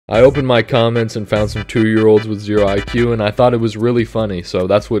I opened my comments and found some 2-year-olds with 0 IQ, and I thought it was really funny, so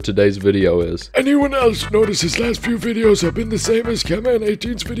that's what today's video is. Anyone else notice his last few videos have been the same as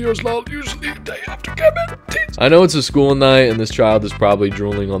Keman18's videos, lol? Usually a day after Keman18's. I know it's a school night and this child is probably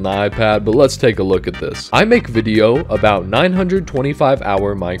drooling on the iPad, but let's take a look at this. I make video about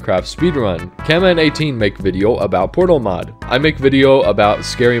 925-hour Minecraft speedrun. Keman18 make video about Portal mod. I make video about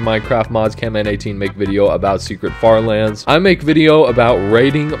scary Minecraft mods. Keman18 make video about secret farlands. I make video about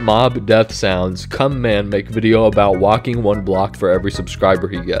raiding mob death sounds. Come Man make video about walking 1 block for every subscriber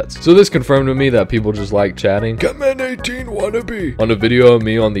he gets. So this confirmed to me that people just like chatting. Keman18 wannabe. On a video of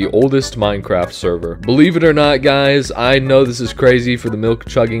me on the oldest Minecraft server. Believe it or not, guys, I know this is crazy for the milk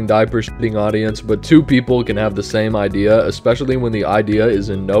chugging diaper shitting audience, but 2 people can have the same idea, especially when the idea is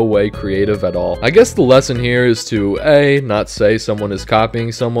in no way creative at all. I guess the lesson here is to A, not say someone is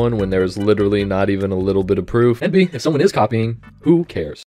copying someone when there is literally not even a little bit of proof, and B, if someone is copying, who cares?